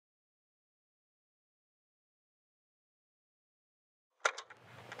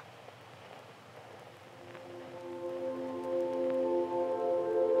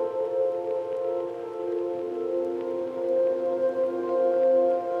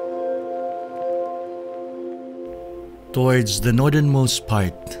Towards the northernmost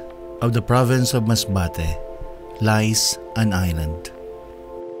part of the province of Masbate lies an island.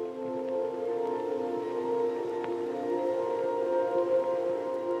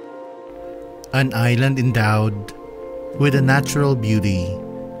 An island endowed with a natural beauty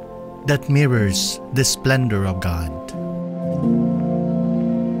that mirrors the splendor of God.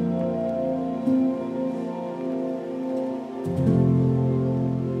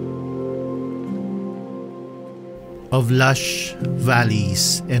 Of lush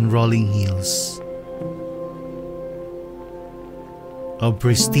valleys and rolling hills, of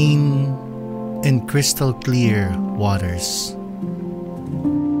pristine and crystal clear waters,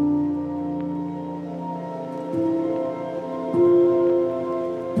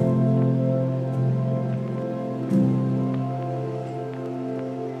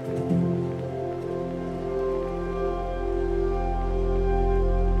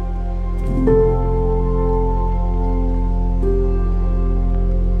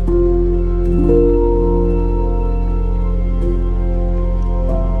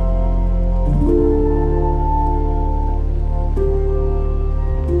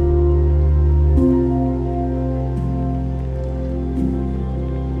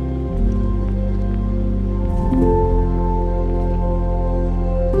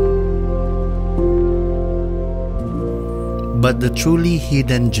 but the truly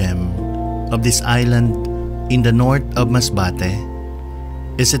hidden gem of this island in the north of Masbate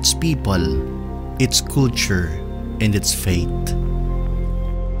is its people, its culture, and its faith.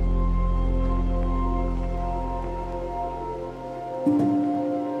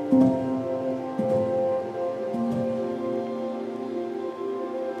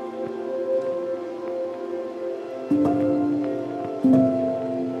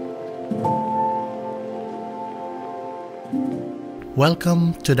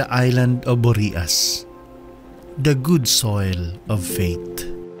 Welcome to the island of Burias, the good soil of faith.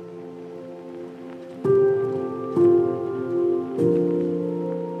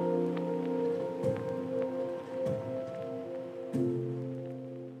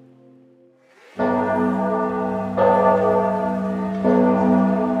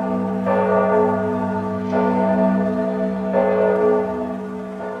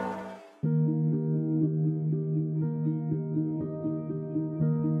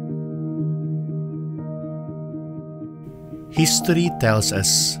 History tells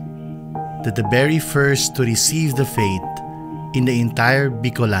us that the very first to receive the faith in the entire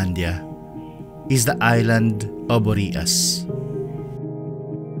Bicolandia is the island of Burias.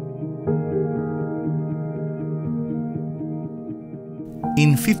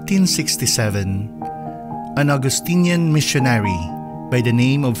 In 1567, an Augustinian missionary by the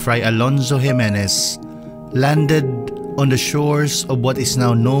name of Fray Alonso Jimenez landed on the shores of what is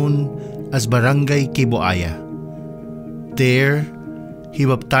now known as Barangay Kibuaya. There, he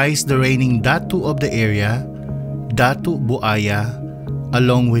baptized the reigning Datu of the area, Datu Buaya,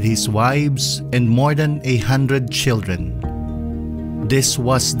 along with his wives and more than 100 children. This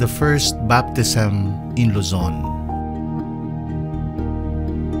was the first baptism in Luzon.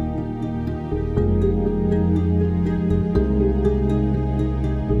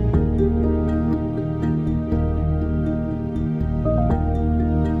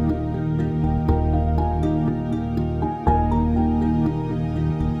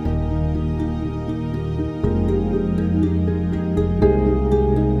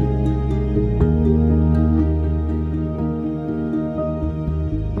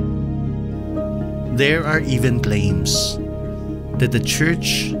 There are even claims that the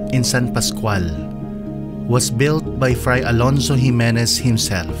church in San Pascual was built by Fray Alonso Jimenez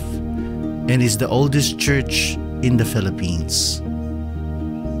himself and is the oldest church in the Philippines.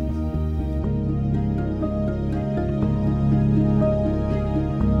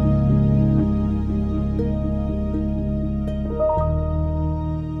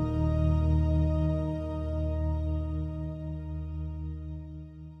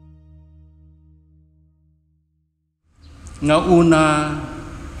 Nga una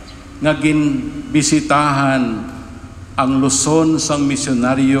nga ginbisitahan ang Luzon sang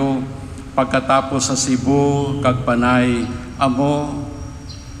misyonaryo pagkatapos sa Cebu kag Panay amo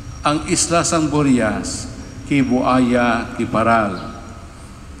ang isla sang Burias Kibuaya Kiparal.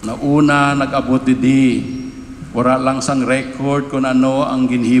 Na una nag-abot di wala lang sang record kung ano ang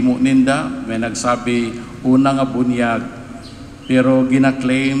ginhimo ninda, may nagsabi una nga bunyag pero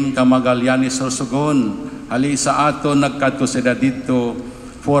gina-claim ka Magallanes Sorsogon. Ali sa ato nagkadto sila dito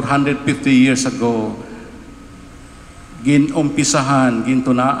 450 years ago. Ginumpisahan,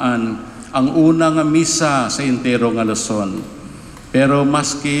 gintunaan ang una nga misa sa entero nga Luzon. Pero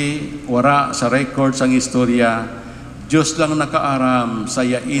maski wara sa record sang istorya, Diyos lang nakaaram sa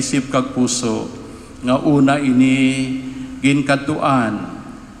iya isip kag puso, nga una ini ginkaduan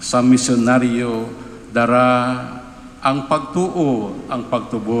sa misyonaryo dara ang pagtuo, ang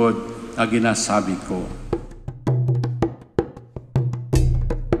pagtubod nga ginasabi ko.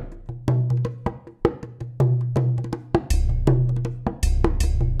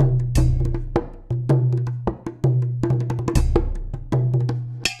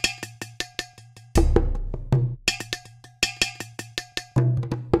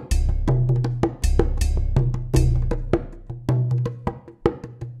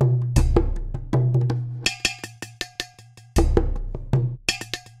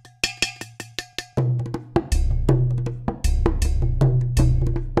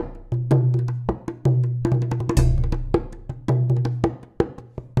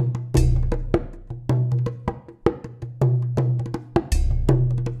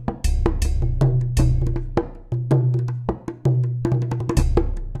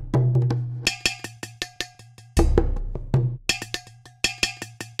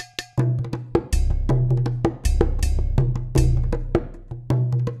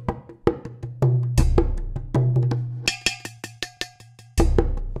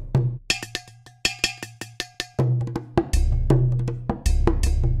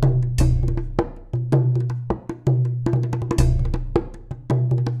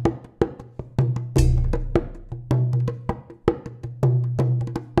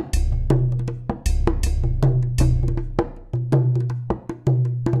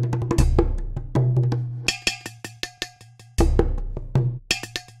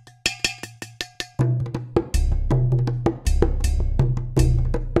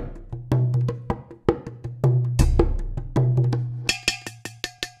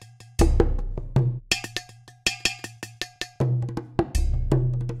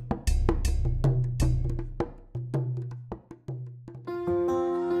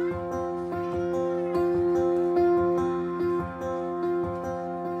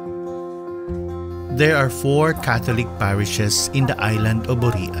 There are 4 Catholic parishes in the island of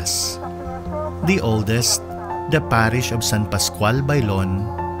Burias. The oldest, the parish of San Pascual Bailon,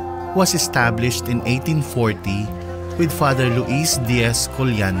 was established in 1840 with Father Luis Diaz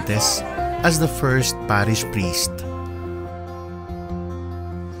Collantes as the first parish priest.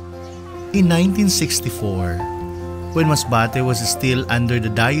 In 1964, when Masbate was still under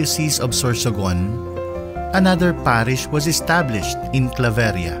the Diocese of Sorsogon, another parish was established in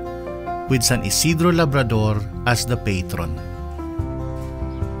Claveria, with San Isidro Labrador as the patron.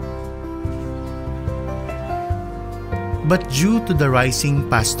 But due to the rising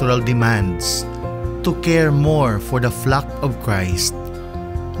pastoral demands to care more for the flock of Christ,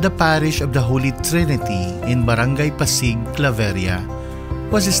 the parish of the Holy Trinity in Barangay Pasig, Claveria,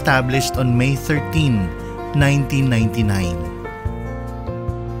 was established on May 13, 1999.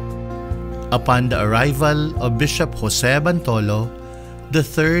 Upon the arrival of Bishop Jose Bantolo, the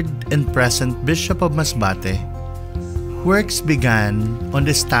third and present Bishop of Masbate, works began on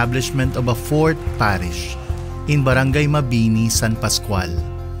the establishment of a 4th parish in Barangay Mabini, San Pascual.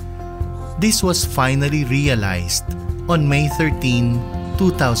 This was finally realized on May 13,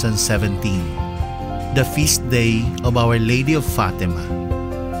 2017, the feast day of Our Lady of Fatima,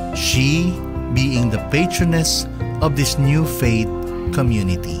 she being the patroness of this new faith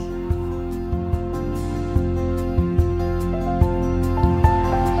community.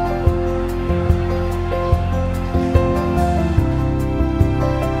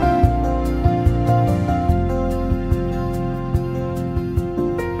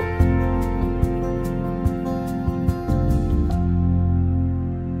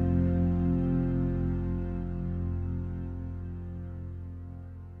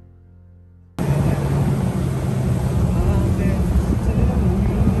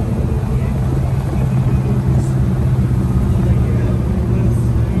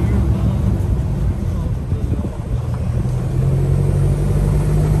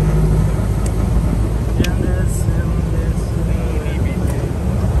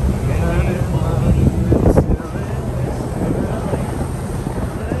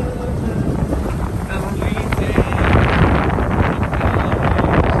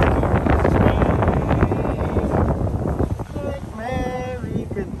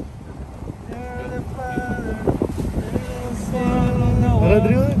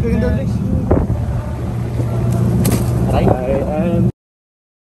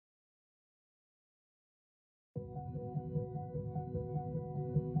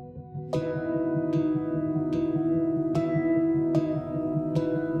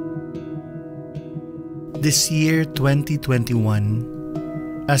 This year,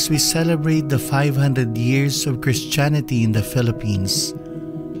 2021, As we celebrate the 500 years of Christianity in the Philippines,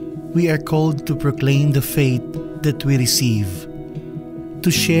 we are called to proclaim the faith that we receive, to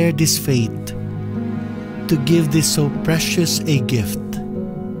share this faith, to give this so precious a gift.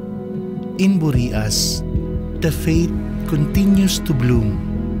 In Burias, the faith continues to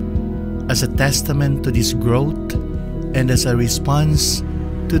bloom as a testament to this growth and as a response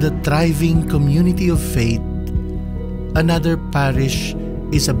to the thriving community of faith. Another parish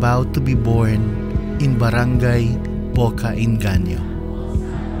is about to be born in Barangay Boca Inganyo.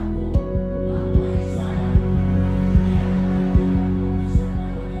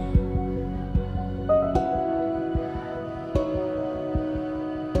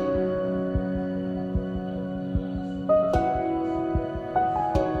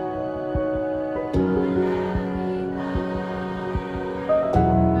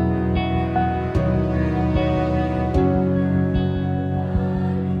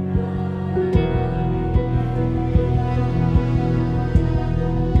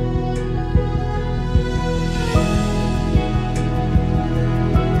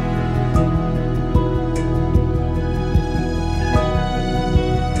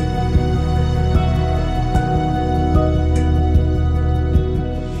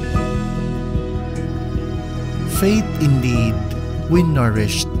 Faith indeed, when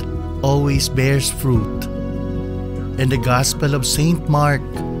nourished, always bears fruit. And the Gospel of St. Mark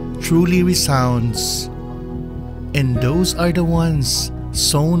truly resounds. And those are the ones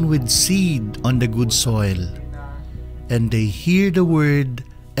sown with seed on the good soil. And they hear the word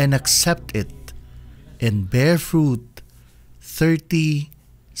and accept it, and bear fruit 30,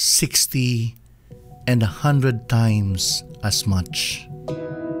 60, and 100 times as much.